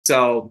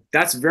So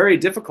that's very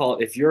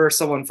difficult if you're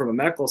someone from a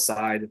medical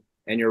side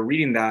and you're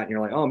reading that and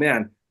you're like, oh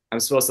man, I'm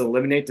supposed to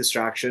eliminate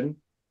distraction.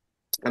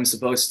 I'm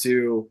supposed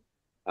to,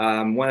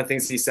 one of the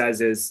things he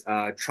says is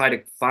try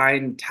to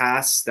find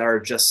tasks that are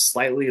just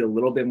slightly a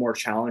little bit more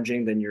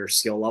challenging than your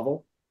skill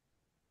level.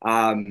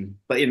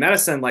 But in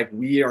medicine, like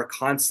we are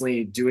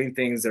constantly doing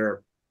things that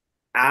are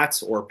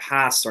at or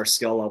past our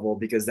skill level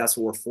because that's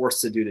what we're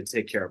forced to do to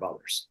take care of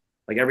others.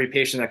 Like every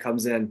patient that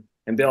comes in,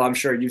 and Bill, I'm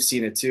sure you've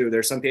seen it too.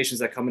 There's some patients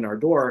that come in our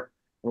door.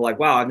 And we're like,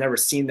 wow, I've never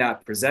seen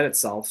that present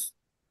itself.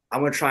 I'm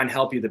going to try and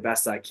help you the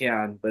best I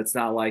can, but it's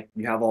not like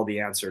you have all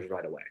the answers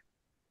right away.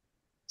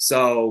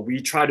 So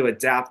we try to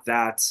adapt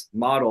that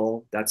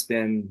model that's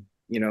been,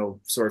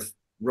 sort of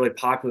really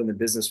popular in the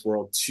business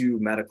world to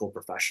medical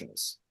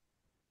professionals.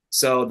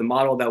 So the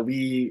model that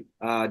we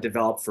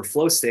developed for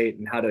flow state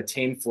and how to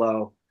attain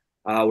flow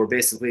were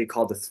basically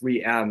called the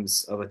three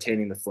M's of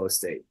attaining the flow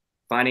state.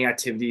 Finding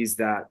activities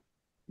that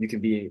you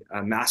can be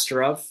a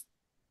master of,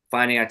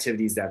 finding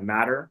activities that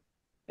matter,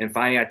 and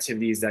finding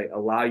activities that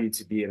allow you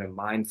to be in a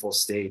mindful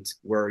state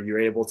where you're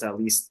able to at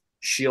least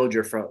shield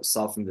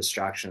yourself from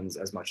distractions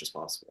as much as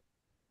possible.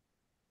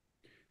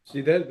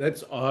 See,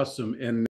 that's awesome. And